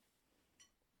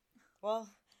Well,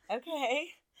 okay.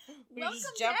 We're Welcome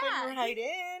just jumping back. right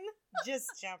in. Just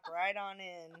jump right on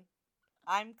in.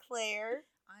 I'm Claire,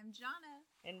 I'm Jonna.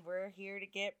 and we're here to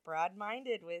get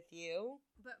broad-minded with you.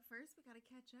 But first, we gotta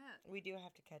catch up. We do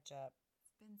have to catch up.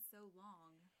 It's been so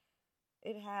long.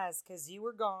 It has, because you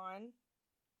were gone.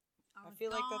 I feel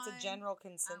like that's a general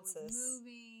consensus. I was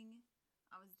moving.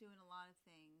 I was doing a lot of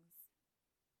things.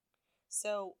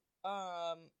 So,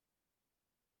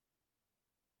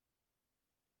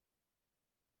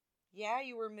 yeah,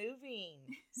 you were moving.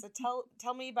 So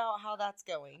tell me about how that's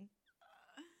going.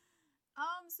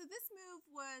 So this move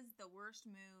was the worst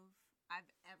move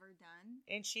I've ever done.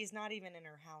 And she's not even in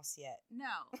her house yet.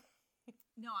 No,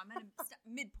 I'm at a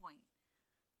midpoint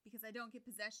because I don't get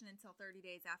possession until 30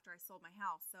 days after I sold my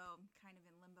house. So I'm kind of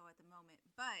in limbo at the moment.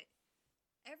 But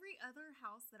every other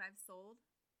house that I've sold,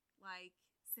 like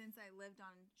since I lived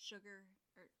on Sugar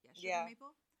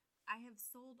Maple, I have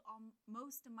sold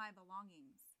most of my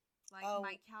belongings. Like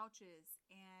my couches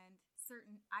and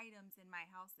certain items in my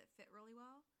house that fit really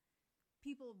well.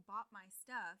 People bought my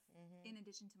stuff in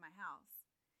addition to my house.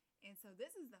 And so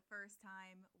this is the first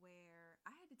time where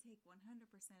I had to take 100%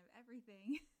 of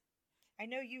everything. I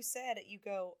know you said it. You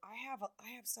go, I have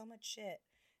so much shit.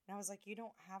 And I was like, you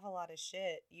don't have a lot of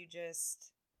shit. You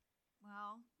just...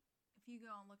 Well, if you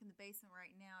go and look in the basement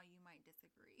right now, you might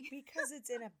disagree. Because it's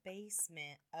in a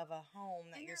basement of a home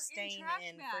that you're staying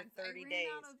in for 30 days.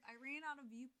 I ran out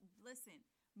of you. Listen,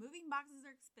 moving boxes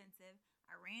are expensive.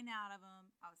 I ran out of them.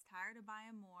 I was tired of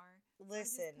buying more.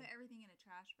 Listen. So I just put everything in a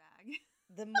trash bag.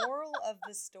 The moral of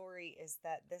the story is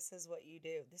that this is what you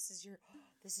do. This is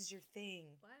your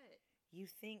thing. What? You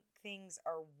think things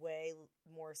are way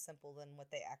more simple than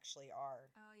what they actually are.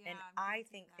 Oh, yeah. And I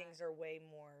think things are way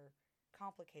more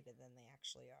complicated than they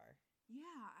actually are.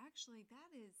 Yeah, actually,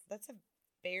 that's a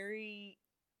very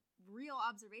real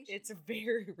observation. It's a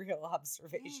very real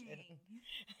observation.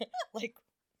 Like,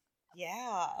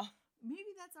 yeah.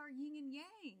 Maybe that's our yin and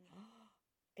yang.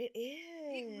 It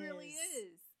is. It really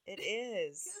is. It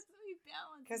is. Because we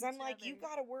balance. Because I'm like, you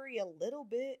gotta worry a little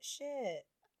bit. Shit.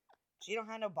 She don't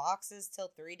have no boxes till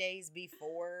 3 days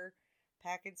before.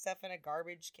 Packing stuff in a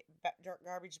garbage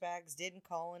bags. Didn't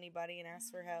call anybody and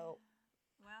ask for help.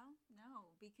 Well,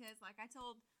 no, because like I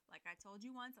told you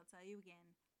once, I'll tell you again.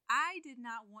 I did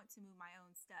not want to move my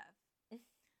own stuff.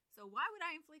 So why would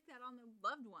I inflict that on the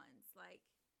loved ones? Like,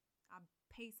 I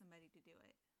pay somebody to do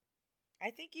it. I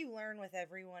think you learn with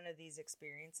every one of these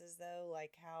experiences, though,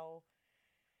 like how,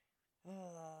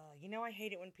 I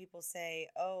hate it when people say,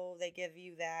 oh, they give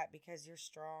you that because you're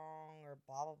strong or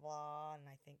blah, blah, blah. And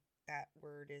I think that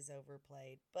word is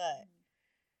overplayed. But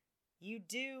you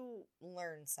do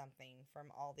learn something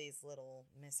from all these little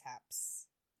mishaps.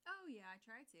 Oh, yeah, I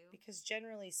try to. Because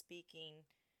generally speaking,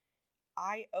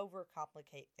 I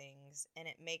overcomplicate things and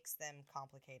it makes them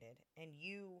complicated. And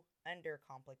you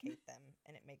undercomplicate them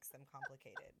and it makes them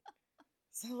complicated.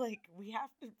 So, like, we have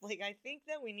to, like, I think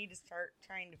that we need to start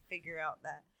trying to figure out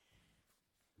that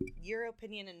your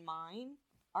opinion and mine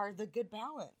are the good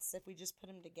balance if we just put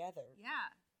them together.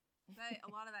 Yeah. But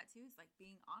a lot of that, too, is, like,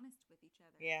 being honest with each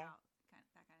other about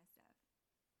that kind of stuff.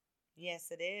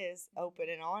 Yes, it is. Open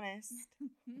and honest.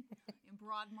 And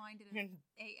broad-minded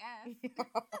AF.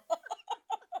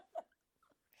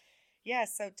 Yeah,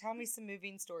 so tell me some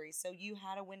moving stories. So you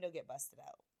had a window get busted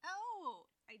out. Oh,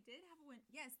 I did have a window.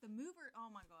 Yes, the mover.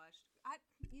 Oh, my gosh.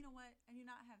 You know what? I do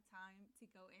not have time to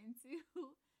go into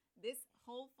this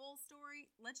whole full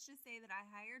story. Let's just say that I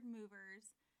hired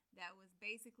movers. That was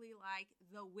basically like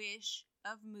the Wish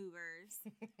of movers.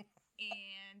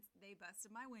 And they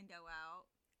busted my window out.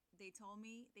 They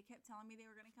kept telling me they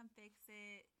were going to come fix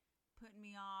it, putting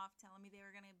me off, telling me they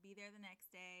were going to be there the next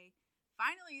day.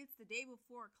 Finally, it's the day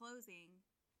before closing,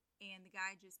 and the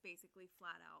guy just basically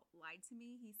flat out lied to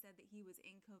me. He said that he was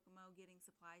in Kokomo getting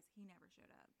supplies. He never showed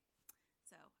up.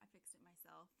 So I fixed it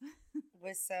myself.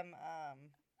 With some,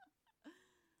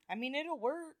 it'll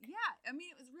work. Yeah, it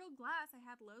was real glass. I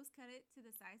had Lowe's cut it to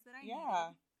the size that I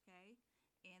needed. Okay.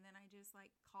 And then I just,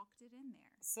 caulked it in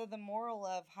there. So the moral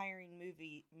of hiring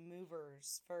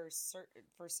movers for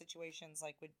situations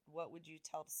what would you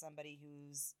tell to somebody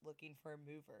who's looking for a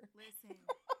mover? Listen,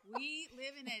 we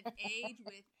live in an age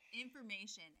with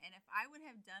information. And if I would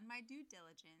have done my due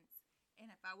diligence, and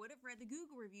if I would have read the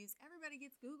Google reviews, everybody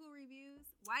gets Google reviews.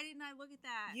 Why didn't I look at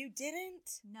that? You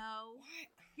didn't? No. What?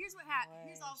 Here's what happened.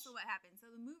 Here's also what happened. So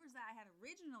the movers that I had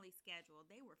originally scheduled,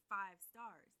 they were 5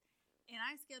 stars. And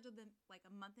I scheduled them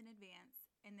a month in advance.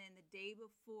 And then the day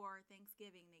before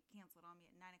Thanksgiving, they canceled on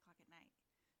me at 9 o'clock at night.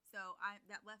 So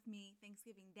that left me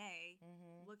Thanksgiving Day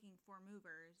looking for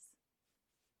movers.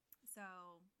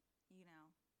 So,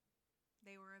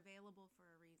 They were available for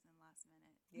a reason last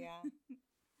minute. Yeah.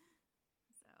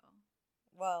 So.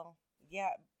 Well,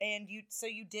 yeah. And you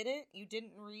didn't? You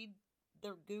didn't read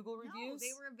the Google reviews? No,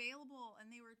 they were available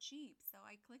and they were cheap, so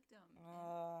I clicked them.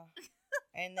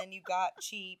 And then you got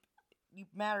cheap.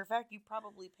 Matter of fact, you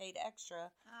probably paid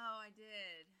extra. Oh, I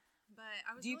did. But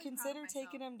I was Do you really consider proud of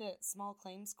myself. taking them to small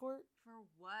claims court? For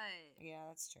what? Yeah,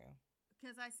 that's true.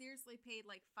 Because I seriously paid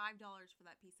like $5 for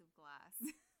that piece of glass.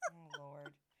 Oh,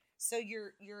 Lord. So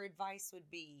your advice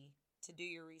would be to do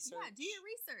your research? Yeah, do your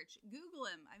research. Google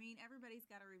them. I mean, everybody's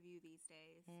got a review these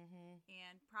days. Mm-hmm.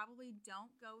 And probably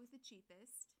don't go with the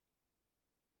cheapest.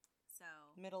 So.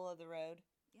 Middle of the road?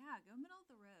 Yeah, go middle of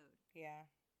the road. Yeah.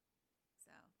 So,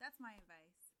 that's my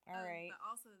advice. All right. But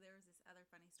also, there was this other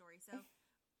funny story. So,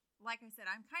 like I said,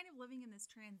 I'm kind of living in this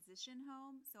transition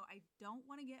home, so I don't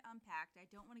want to get unpacked. I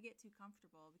don't want to get too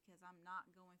comfortable because I'm not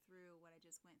going through what I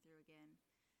just went through again.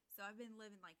 So, I've been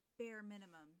living like bare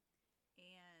minimum.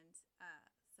 And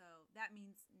so that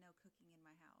means no cooking in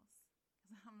my house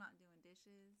because I'm not doing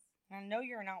dishes. I know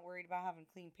you're not worried about having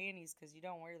clean panties because you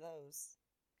don't wear those.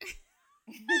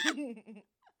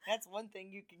 That's one thing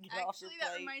you can get off your plate. Actually,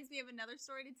 that reminds me of another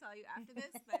story to tell you after this,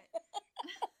 but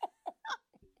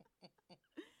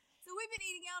so we've been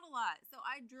eating out a lot. So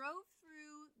I drove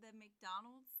through the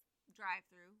McDonald's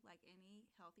drive-thru like any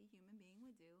healthy human being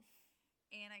would do,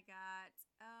 and I got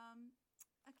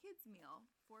a kids meal,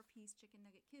 4-piece chicken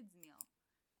nugget kids meal,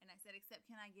 and I said, except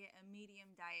can I get a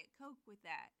medium Diet Coke with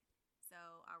that?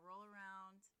 So I roll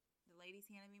around. The lady's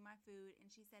handed me my food, and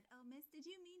she said, "Oh, miss, did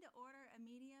you mean to order a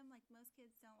medium? Like most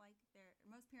parents don't like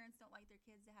their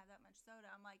kids to have that much soda."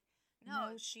 I'm like,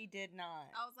 "No, she did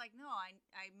not." I was like, "No, I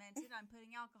meant it. I'm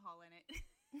putting alcohol in it."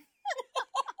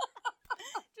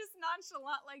 Just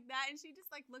nonchalant like that, and she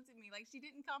just like looked at me like she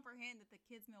didn't comprehend that the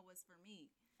kids meal was for me.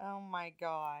 Oh my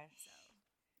gosh!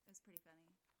 So it was pretty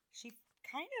funny. She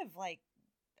kind of like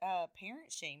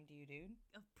parent shamed you, dude.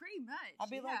 Pretty much. I'd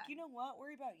be like, you know what?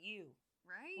 Worry about you.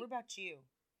 Right? What about you?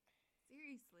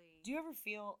 Seriously. Do you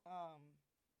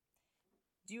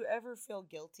ever feel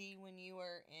guilty when you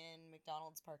are in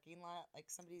McDonald's parking lot? Like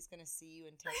somebody's going to see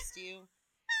you and text you?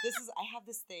 I have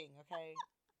this thing, okay?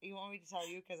 You want me to tell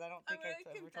you? Because I don't think I've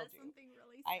ever told you. Something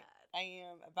really sad. I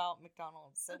am about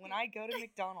McDonald's. So okay. When I go to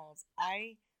McDonald's,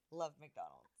 I love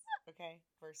McDonald's, okay?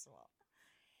 First of all.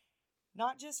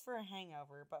 Not just for a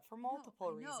hangover, but for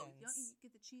multiple reasons. Don't you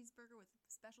get the cheeseburger with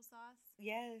special sauce?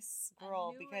 Yes,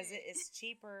 girl, because it is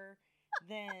cheaper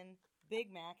than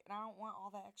Big Mac, and I don't want all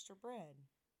that extra bread.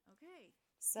 Okay.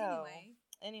 So,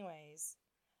 anyways,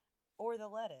 or the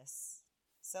lettuce.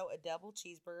 So, a double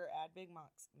cheeseburger, add Big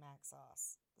Mac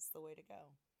sauce. That's the way to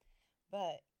go.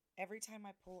 But every time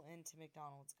I pull into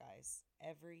McDonald's, guys,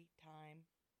 every time,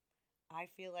 I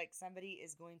feel like somebody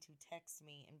is going to text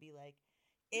me and be like,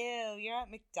 "Ew, you're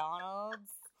at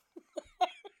McDonald's."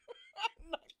 I'm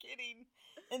not kidding.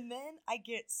 And then I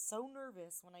get so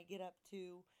nervous when I get up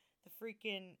to the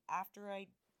freaking after I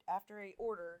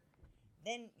order.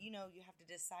 Then you have to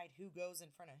decide who goes in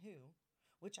front of who,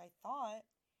 which I thought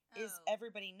is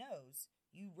everybody knows.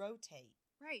 You rotate.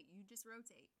 Right, you just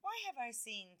rotate. Why have I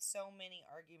seen so many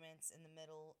arguments in the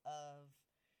middle of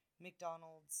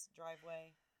McDonald's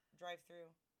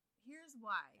drive-through? Here's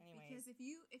why. Anyways. Because if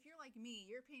you're like me,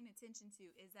 you're paying attention to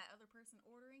is that other person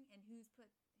ordering and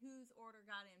whose order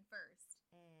got in first.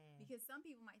 Because some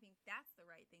people might think that's the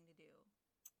right thing to do.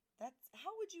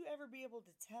 How would you ever be able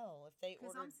to tell if they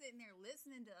ordered? Because I'm sitting there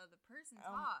listening to the person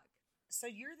talk. So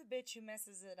you're the bitch who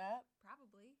messes it up?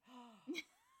 Probably.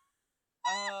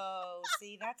 Oh,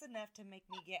 see, that's enough to make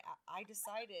me get. I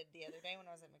decided the other day when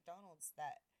I was at McDonald's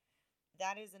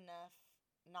that is enough.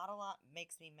 Not a lot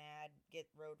makes me mad, get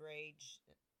road rage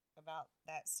about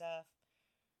that stuff.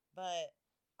 But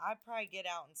I'd probably get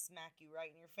out and smack you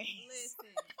right in your face.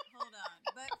 Listen, hold on.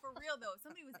 But for real, though, if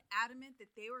somebody was adamant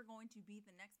that they were going to be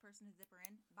the next person to zip her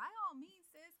in, by all means,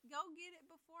 sis, go get it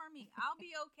before me. I'll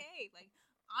be okay. Like,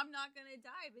 I'm not going to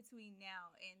die between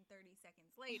now and 30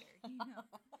 seconds later,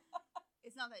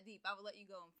 It's not that deep. I would let you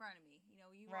go in front of me.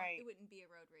 Right. It wouldn't be a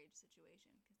road rage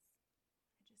situation because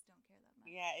I just don't care that much.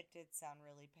 Yeah, it did sound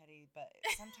really petty, but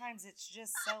sometimes it's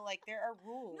just so, like, there are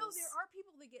rules. No, there are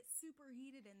people that get super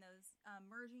heated in those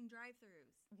merging drive-thrus.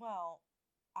 Well,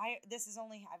 I've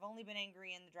only been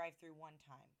angry in the drive-thru one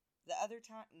time. The other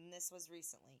time, and this was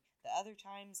recently, the other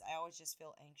times I always just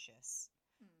feel anxious.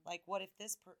 Like, what if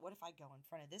I go in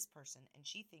front of this person and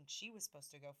she thinks she was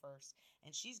supposed to go first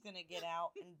and she's going to get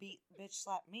out and bitch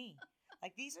slap me?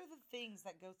 Like, these are the things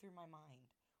that go through my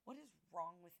mind. What is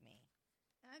wrong with me?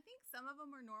 And I think some of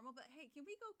them are normal, but hey, can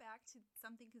we go back to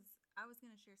something? Because I was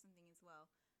going to share something as well.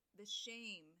 The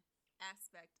shame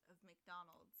aspect of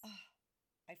McDonald's.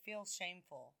 I feel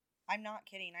shameful. I'm not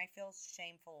kidding. I feel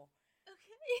shameful.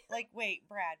 Okay. Like, wait,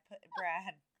 Brad,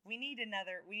 we need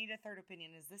a third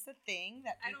opinion. Is this a thing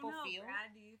that I don't people know, feel?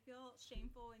 Brad, do you feel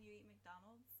shameful when you eat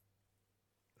McDonald's?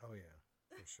 Oh yeah,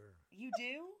 for sure. You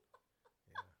do?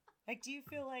 Yeah. Like, do you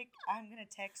feel like I'm going to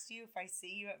text you if I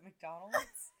see you at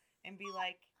McDonald's and be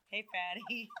like, hey,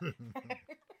 fatty? Wait,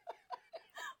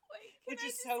 Which can I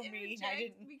is just so mean. I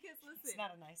interject? didn't. Because listen, It's not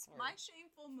a nice word. my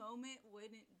shameful moment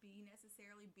wouldn't be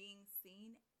necessarily being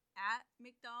seen at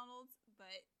McDonald's,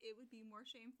 but it would be more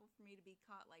shameful for me to be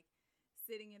caught like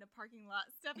sitting in a parking lot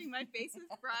stuffing my face with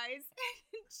fries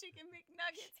and chicken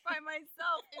McNuggets by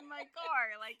myself in my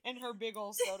car, like And her big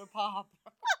old soda pop.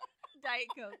 Diet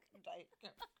Coke. Diet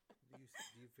Coke.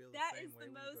 Do you feel the That same is way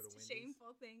the when you go to most Wendy's?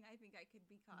 shameful thing I think I could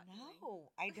be caught doing.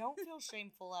 No, I don't feel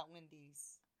shameful at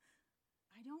Wendy's.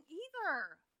 I don't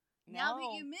either. Now that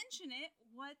No. you mention it,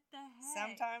 what the heck?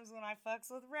 Sometimes when I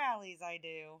fucks with rallies, I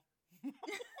do.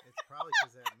 It's probably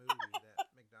because that movie, that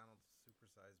McDonald's Super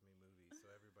Size Me movie, so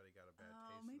everybody got a bad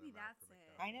taste in maybe their mouth that's for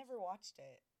it. McDonald's. I never watched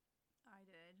it. I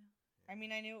did. I mean,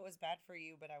 I knew it was bad for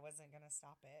you, but I wasn't going to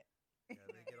stop it. Yeah,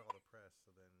 they get all the press, so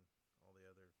then all the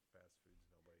other fast foods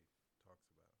nobody talks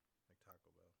about, like Taco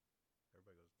Bell.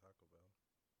 Everybody goes to Taco Bell.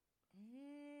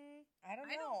 I don't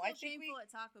I know. don't I feel think shameful at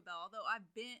Taco Bell, although I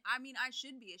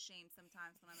should be ashamed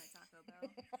sometimes when I'm at Taco Bell.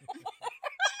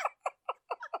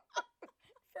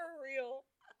 For real.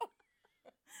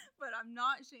 But I'm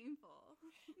not shameful.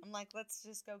 I'm like, let's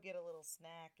just go get a little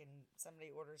snack, and somebody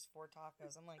orders 4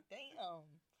 tacos. I'm like, damn,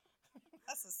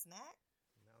 that's a snack?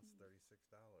 Now it's $36.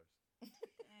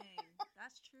 Dang,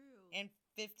 that's true. And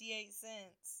 58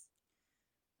 cents.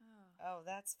 Oh. Oh,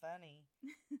 that's funny.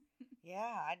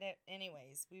 Yeah,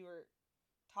 anyways, we were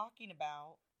talking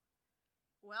about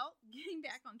Well, getting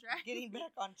back on track. getting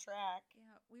back on track.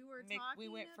 Yeah, we were talking We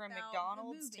went from about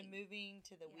McDonald's the to moving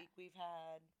to the Yeah. week we've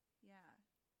had. Yeah.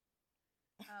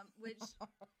 Which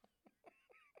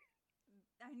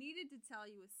I needed to tell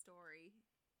you a story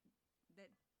that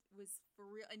was for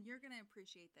real, and you're going to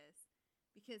appreciate this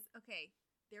because, okay,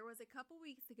 there was a couple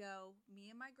weeks ago, me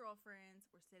and my girlfriends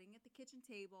were sitting at the kitchen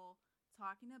table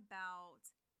talking about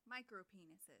micro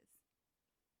penises.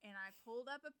 And I pulled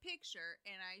up a picture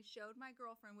and I showed my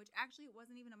girlfriend, which actually it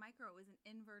wasn't even a micro, it was an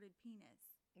inverted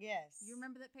penis. Yes. You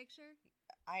remember that picture?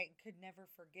 I could never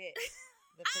forget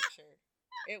the picture.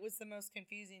 It was the most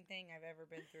confusing thing I've ever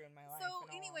been through in my life. So in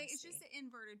all anyway, it's honesty. just an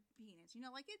inverted penis. You know,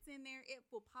 like it's in there, it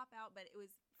will pop out, but it was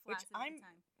Which flaccid at the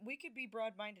time. we could be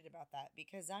broad-minded about that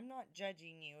because I'm not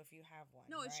judging you if you have one.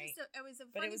 No, it's right? just it was a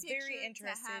But it funny was picture very to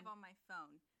interested- have on my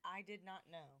phone. I did not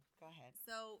know. Go ahead.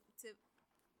 So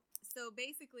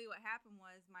basically what happened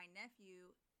was my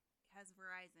nephew has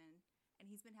Verizon and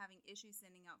he's been having issues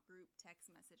sending out group text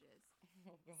messages.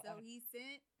 Oh, God. So he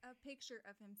sent a picture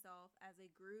of himself as a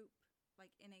group,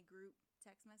 like in a group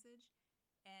text message,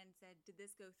 and said, "Did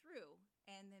this go through?"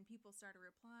 And then people started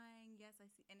replying, "Yes, I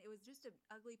see." And it was just an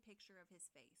ugly picture of his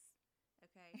face.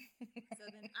 Okay. So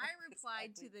then I His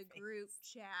replied to ugly the face. group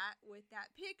chat with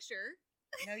that picture.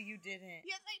 No, you didn't.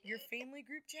 Yes, I did. Your family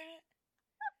group chat?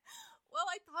 Well,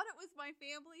 I thought it was my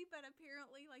family, but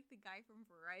apparently, like, the guy from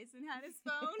Verizon had his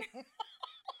phone.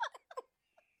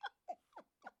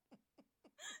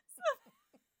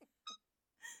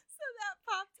 So that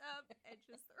popped up, and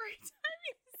just the right time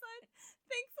he said,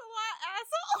 "Thanks a lot,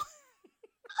 asshole."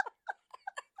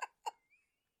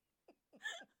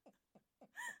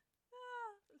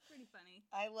 It was pretty funny.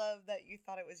 I love that you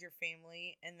thought it was your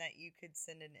family and that you could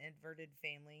send an inverted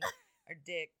family or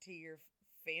dick to your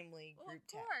family Well, group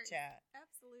of course. chat.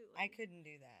 Absolutely. I couldn't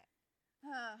do that.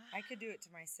 I could do it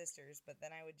to my sisters, but then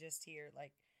I would just hear,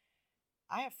 like,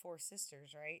 I have 4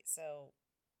 sisters, right? So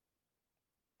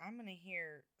I'm going to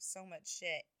hear so much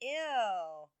shit.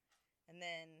 Ew. And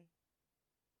then,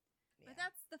 But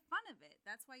that's the fun of it.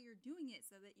 That's why you're doing it,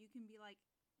 so that you can be like,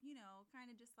 you know,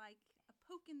 kind of just like a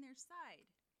poke in their side.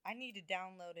 I need to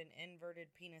download an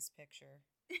inverted penis picture.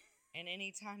 And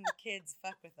anytime the kids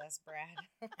fuck with us, Brad,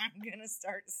 I'm going to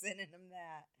start sending them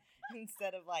that.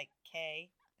 Instead of like K,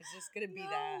 it's just going to be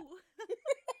that.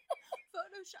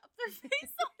 Photoshop their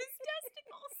face on his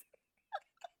testicles.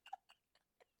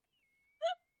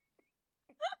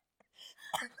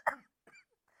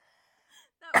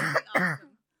 That would be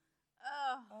awesome.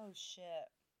 Oh, shit.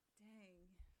 Dang.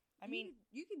 I mean,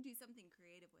 you could do something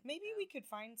creative with maybe it, we though. could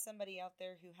find somebody out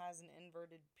there who has an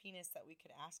inverted penis that we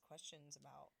could ask questions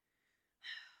about.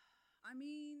 I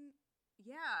mean,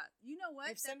 yeah. You know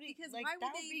what? If somebody- because like, why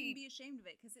that would they would even be- be ashamed of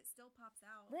it? Because it still pops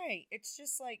out. Right. It's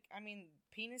just like, I mean,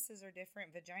 penises are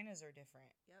different, vaginas are different.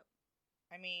 Yep.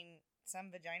 I mean, some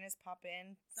vaginas pop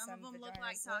in. Some of them look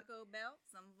like Taco Bell.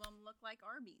 Some of them look like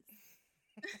Arby's.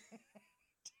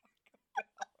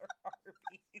 Or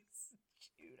Arby's.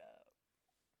 Chewed up.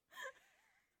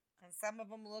 And some of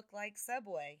them look like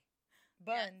Subway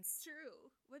buns. Yeah,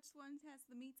 true. Which one has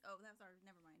the meats? Oh, that was ours.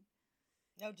 Never mind.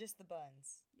 No, just the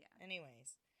buns. Yeah.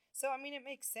 Anyways. So, I mean, it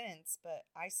makes sense, but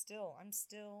I'm still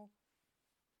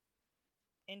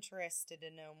interested to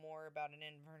know more about an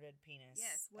inverted penis.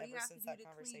 Yes, what do you have to do to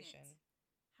clean it?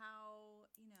 How,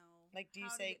 Like, do you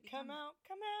how say, did it come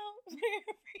become out,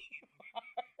 wherever you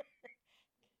are,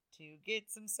 to get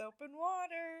some soap and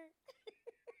water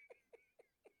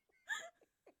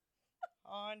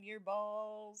on your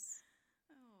balls?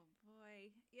 Oh,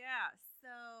 boy. Yeah,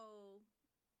 so,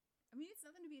 I mean, it's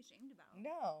nothing to be ashamed about.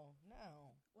 No.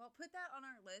 Well, put that on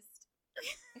our list.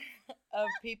 Of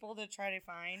people to try to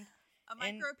find. A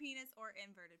micro penis or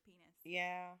inverted penis.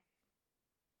 Yeah.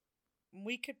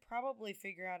 We could probably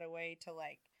figure out a way to,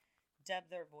 like,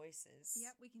 dub their voices.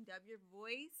 Yep, we can dub your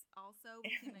voice. Also,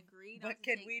 we can agree not But to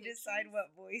can take we pictures. decide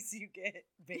what voice you get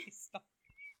based on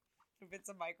if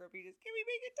it's a micro penis? Can we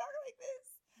make it talk like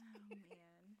this? Oh,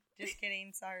 man. Just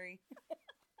kidding. Sorry.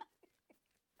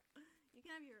 You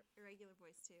can have your irregular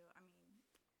voice, too. I mean, shoot.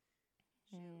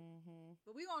 Mm-hmm.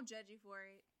 But we won't judge you for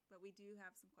it. But we do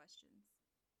have some questions.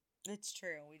 It's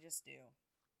true. We just do.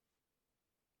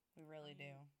 We really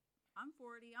do. I'm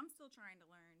 40. I'm still trying to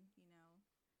learn,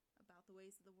 about the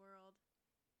ways of the world.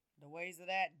 The ways of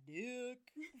that dick.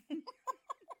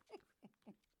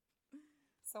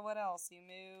 So what else? You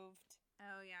moved.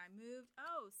 Oh, yeah, I moved.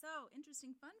 Oh, so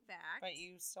interesting fun fact. But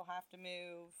you still have to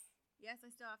move. Yes, I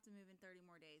still have to move in 30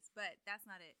 more days. But that's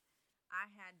not it.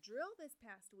 I had drill this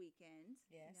past weekend.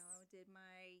 Yes. Did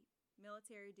my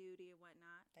military duty and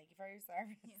whatnot. Thank you for your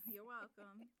service. Yeah, you're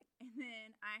welcome. And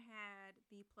then I had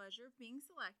the pleasure of being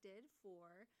selected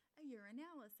for a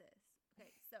urinalysis. Okay,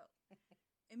 so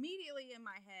immediately in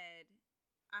my head,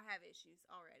 I have issues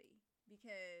already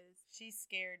because... She's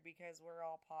scared because we're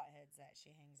all potheads that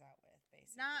she hangs out with,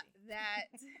 basically. Not that.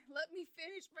 Let me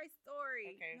finish my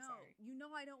story. Okay, no, sorry. You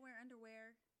know I don't wear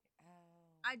underwear.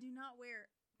 Oh. I do not wear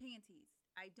panties.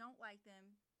 I don't like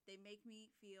them. They make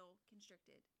me feel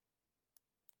constricted.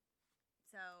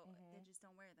 So I just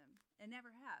don't wear them and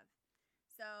never have.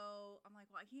 So I'm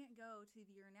like, well, I can't go to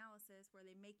the urinalysis where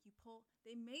they make you pull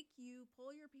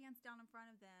your pants down in front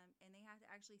of them and they have to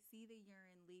actually see the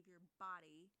urine leave your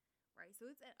body, right? So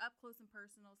it's an up close and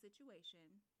personal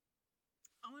situation.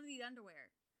 I'm going to need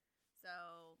underwear.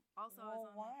 So also,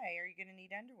 why are you going to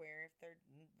need underwear if they're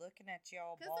looking at you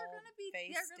all because they're going to be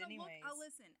anyways? Look. Oh,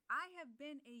 listen, I have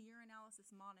been a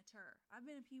urinalysis monitor. I've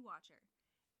been a pee watcher.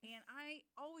 And I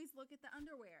always look at the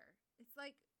underwear. It's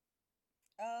like...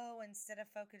 Oh, instead of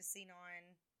focusing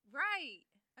on... Right.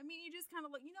 I mean, you just kind of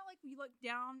look... like you look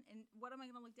down, and what am I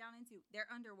going to look down into? Their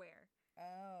underwear.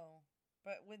 Oh.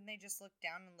 But wouldn't they just look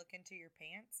down and look into your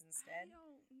pants instead? I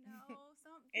don't know.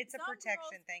 It's a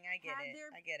protection thing. I get it.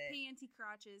 Their panty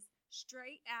crotches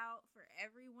straight out for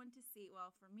everyone to see.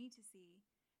 Well, for me to see.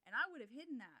 And I would have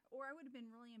hidden that. Or I would have been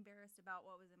really embarrassed about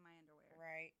what was in my underwear.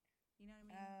 Right. You know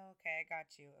what I mean? Oh, okay. I got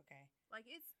you. Okay. Like,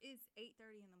 it's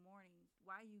 8:30 in the morning.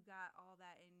 Why you got all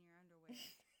that in your underwear? You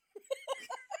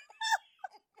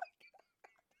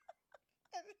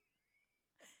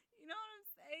know what I'm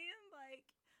saying? Like,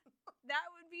 that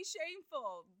would be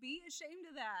shameful. Be ashamed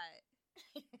of that.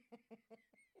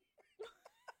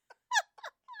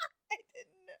 I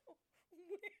didn't know.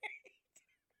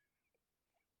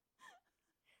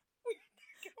 Where'd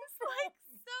that come It's from? like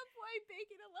Subway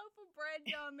baking a loaf of bread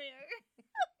down there.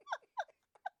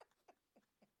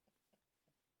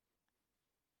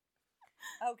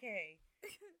 Okay.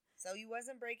 So you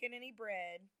wasn't breaking any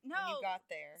bread No. when you got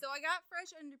there. So I got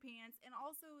fresh underpants, and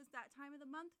also it was that time of the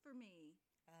month for me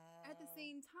at the Oh.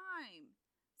 same time.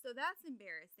 So that's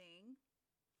embarrassing.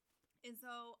 And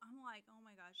so I'm like, oh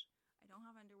my gosh, I don't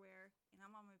have underwear, and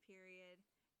I'm on my period.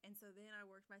 And so then I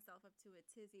worked myself up to a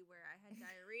tizzy where I had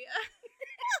diarrhea.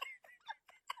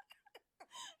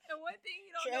 And one thing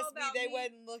you don't know Trust me, about they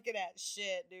wasn't looking at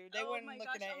shit, dude. They oh wasn't my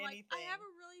looking gosh, at I'm anything. like, I have a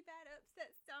really bad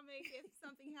upset stomach if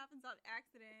something happens on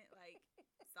accident. Like,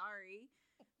 sorry.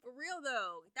 For real,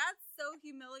 though, that's so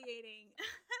humiliating.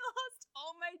 I lost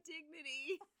all my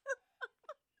dignity.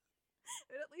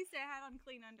 But at least I had on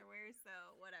clean underwear, so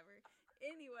whatever.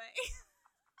 Anyway.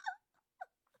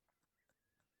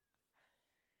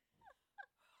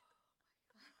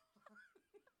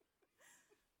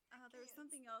 There was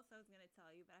something else I was going to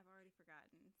tell you, but I've already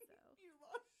forgotten, so.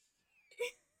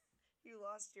 You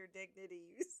lost your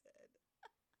dignity, you said.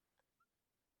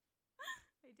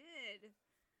 I did.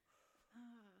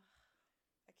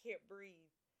 can't breathe.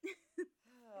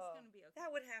 It's gonna be okay.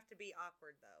 That would have to be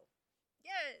awkward, though.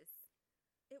 Yes.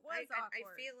 It was I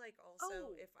awkward. feel like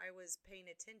also Oh. if I was paying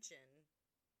attention,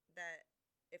 that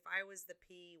if I was the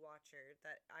pee watcher,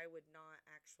 that I would not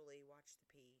actually watch the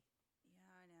pee. Yeah,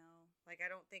 I know. Like, I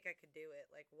don't think I could do it.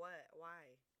 Like, what?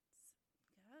 Why?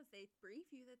 Because they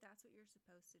brief you that that's what you're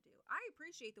supposed to do. I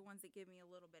appreciate the ones that give me a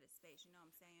little bit of space, you know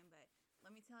what I'm saying? But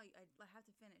let me tell you, I have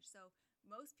to finish. So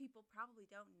most people probably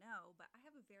don't know, but I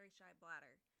have a very shy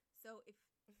bladder. So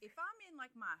if I'm in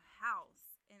like my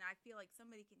house and I feel like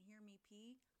somebody can hear me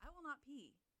pee, I will not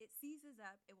pee. It seizes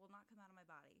up. It will not come out of my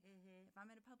body. Mm-hmm. If I'm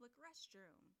in a public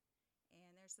restroom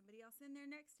and there's somebody else in there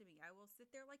next to me, I will sit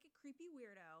there like a creepy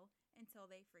weirdo until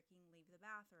they freaking leave the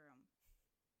bathroom.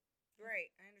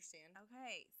 Right, I understand.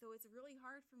 Okay, so it's really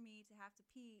hard for me to have to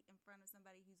pee in front of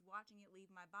somebody who's watching it leave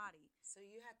my body. So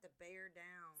you have to bear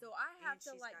down. So I have And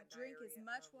to she's like got drink as diarrhea.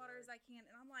 much Oh, water Lord. as I can,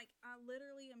 and I'm like, I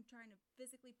literally am trying to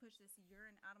physically push this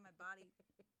urine out of my body.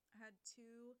 I had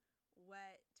 2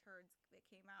 wet turds that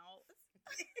came out.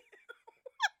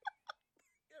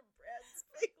 Brad's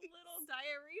Like little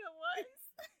diarrhea ones.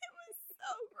 It was so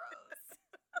gross.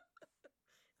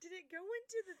 Did it go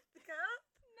into the cup?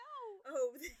 No.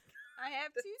 Oh, I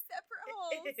have 2 separate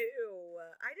holes. ew.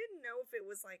 I didn't know if it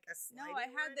was like a sliding No, I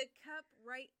had one. the cup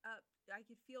right up. I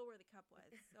could feel where the cup was.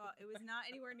 So it was not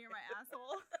anywhere near my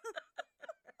asshole.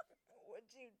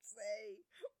 What'd you say?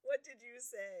 What did you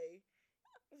say?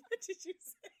 What did you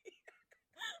say?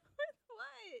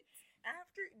 What?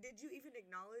 After, did you even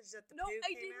acknowledge that the No, poo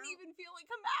I came didn't out? even feel it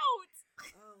come out.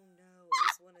 Oh no, it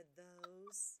was one of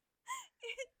those.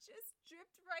 It just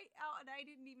dripped right out, and I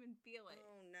didn't even feel it.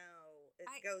 Oh no, it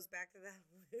I- goes back to that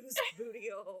loose booty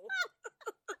hole.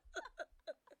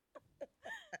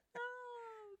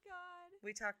 Oh God.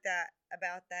 We talked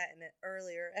about that in an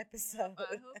earlier episode.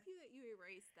 I hope that you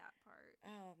erased that part.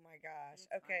 Oh my gosh.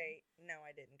 It's Okay, no, I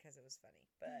didn't because it was funny,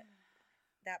 but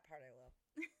that part I will.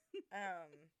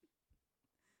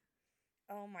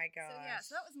 Oh my gosh. So yeah,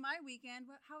 so that was my weekend.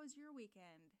 How was your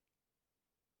weekend?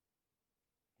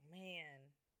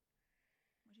 Man.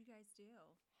 What'd you guys do?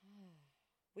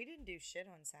 We didn't do shit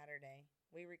on Saturday.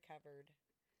 We recovered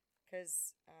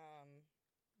because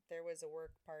there was a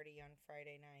work party on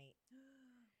Friday night,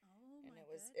 Oh and my it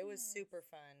was goodness. super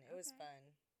fun. It was Okay. fun.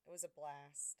 It was a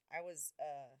blast. I was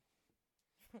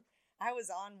I was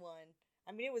on one.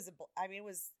 I mean, it was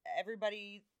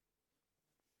everybody.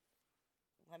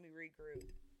 Let me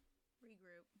regroup.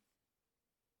 Regroup.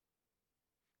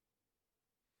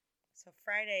 So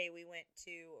Friday we went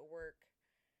to a work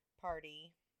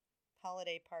party,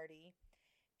 holiday party,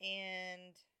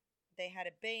 and they had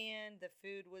a band. The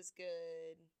food was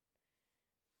good.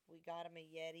 We got them a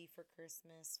Yeti for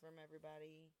Christmas from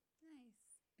everybody.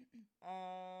 Nice.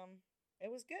 It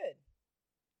was good.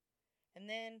 And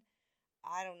then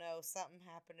I don't know, something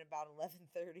happened about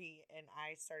 11:30 and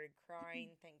I started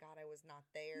crying. Thank God I was not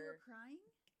You there. were crying?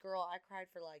 Girl, I cried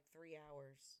for like 3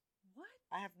 hours. What?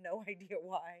 I have no idea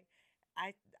why.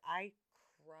 I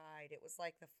cried. It was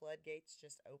like the floodgates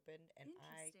just opened and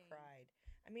I Interesting. cried.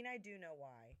 I mean, I do know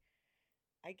why.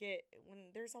 I get when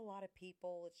there's a lot of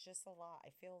people, it's just a lot. I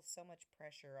feel so much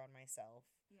pressure on myself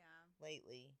Yeah.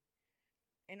 lately.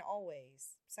 And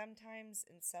always. Sometimes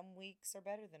and some weeks are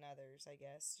better than others, I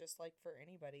guess, just like for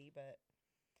anybody, but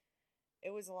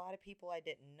it was a lot of people I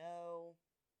didn't know.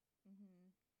 Mm-hmm.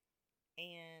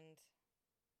 And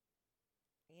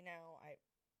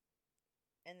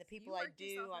and the So you people I worked do,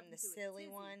 yourself I'm up the into a silly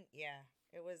tizzy. one. Yeah,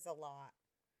 it was a lot.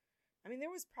 I mean, there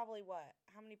was probably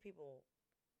how many people?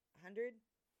 100?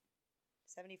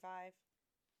 75?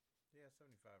 Yeah,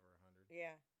 75 or 100.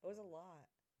 Yeah, it was a lot.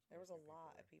 There was a Mostly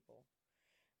lot of people people.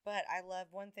 But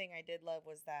one thing I did love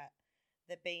was that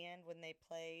the band, when they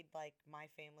played, like, my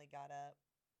family got up.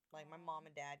 Like, my mom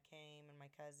Aw. and dad came and my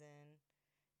cousin.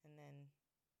 And then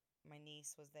my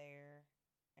niece was there.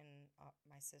 And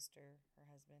my sister, her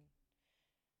husband.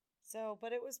 So,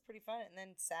 but it was pretty fun. And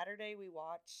then Saturday we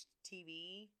watched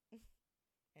TV.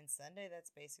 And Sunday,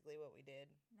 that's basically what we did.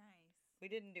 Nice. We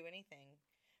didn't do anything.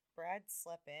 Brad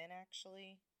slept in,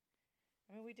 actually.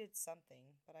 I mean, we did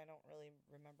something, but I don't really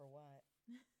remember what.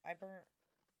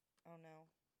 Oh no.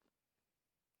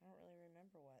 I don't really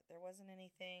remember what. There wasn't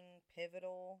anything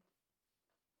pivotal.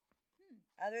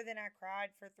 Other than I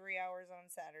cried for 3 hours on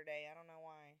Saturday. I don't know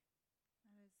why.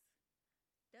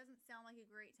 Doesn't sound like a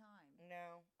great time.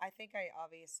 No. I think I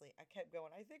kept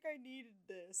going, I think I needed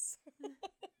this.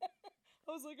 I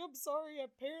was like, I'm sorry.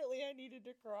 Apparently I needed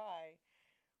to cry.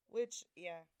 Which,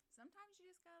 yeah. Sometimes you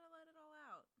just gotta let it all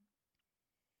out.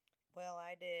 Well,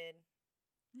 I did.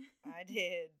 I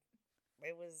did.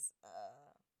 It was,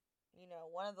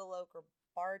 one of the local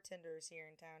bartenders here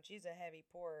in town, she's a heavy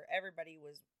pourer. Everybody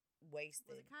was wasted.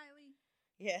 Was it Kylie?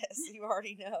 Yes, you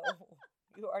already know.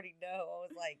 You already know. I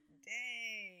was like,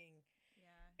 dang.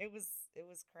 Yeah. It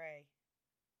was cray.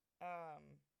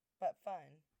 But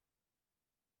fun.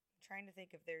 I'm trying to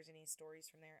think if there's any stories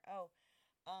from there. Oh,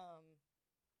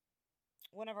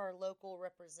 one of our local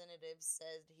representatives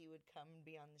said he would come and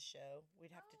be on the show.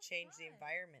 We'd have to change the fun.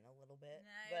 environment a little bit.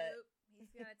 Nope.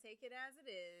 He's gonna take it as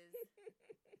it is.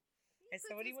 I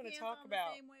said, what do you want to Puts his talk pants on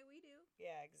about? The same way we do.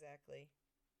 Yeah, exactly.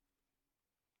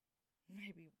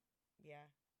 Maybe,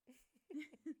 yeah.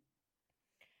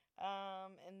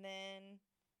 And then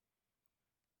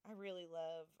I really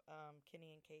love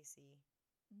Kenny and Casey.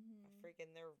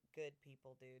 Freaking, they're good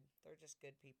people, dude. They're just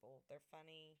good people. They're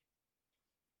funny.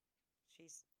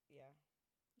 Yeah.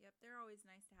 Yep, they're always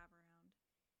nice to have around.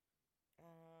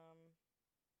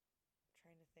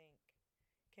 Trying to think.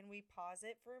 Can we pause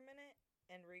it for a minute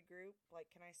and regroup? Like,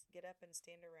 can I get up and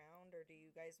stand around, or do you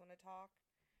guys want to talk?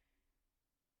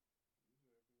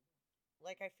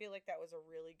 Like, I feel like that was a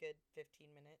really good 15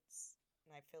 minutes,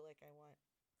 and I feel like I want to...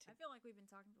 I feel like we've been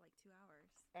talking for like 2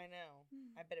 hours. I know.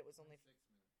 I bet it was only... 6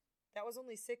 minutes. That was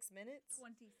only 6 minutes?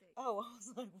 26. Oh, I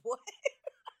was like, what?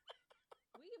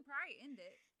 We can probably end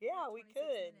it. Yeah, at we 26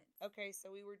 could. minutes. Okay, so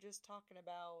we were just talking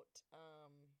about...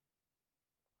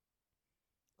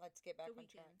 let's get back on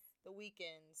track. The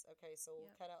weekends. Okay, so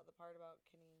we'll cut out the part about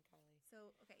Kenny and Kylie.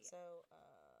 So, okay, yeah.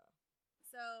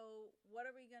 So, what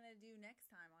are we going to do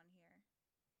next time on here?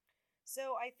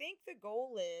 So I think the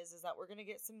goal is that we're going to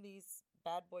get some of these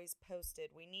bad boys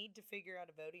posted. We need to figure out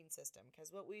a voting system,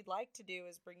 because what we'd like to do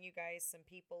is bring you guys some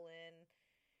people in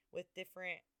with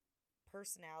different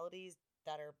personalities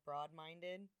that are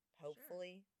broad-minded,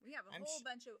 hopefully. Sure. We have a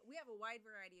we have a wide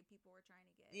variety of people we're trying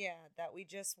to get. Yeah, that we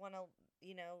just want to,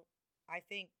 I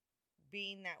think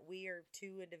being that we are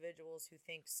two individuals who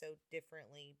think so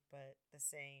differently but the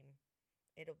same,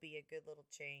 it'll be a good little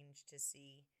change to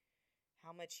see how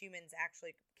much humans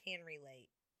actually can relate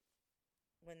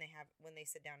when they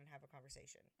sit down and have a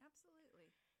conversation. Absolutely.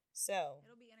 So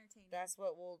it'll be entertaining. That's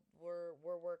what we're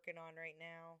working on right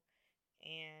now,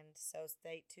 and so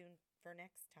stay tuned for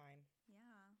next time.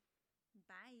 Yeah.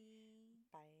 Bye.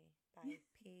 Bye.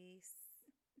 Peace.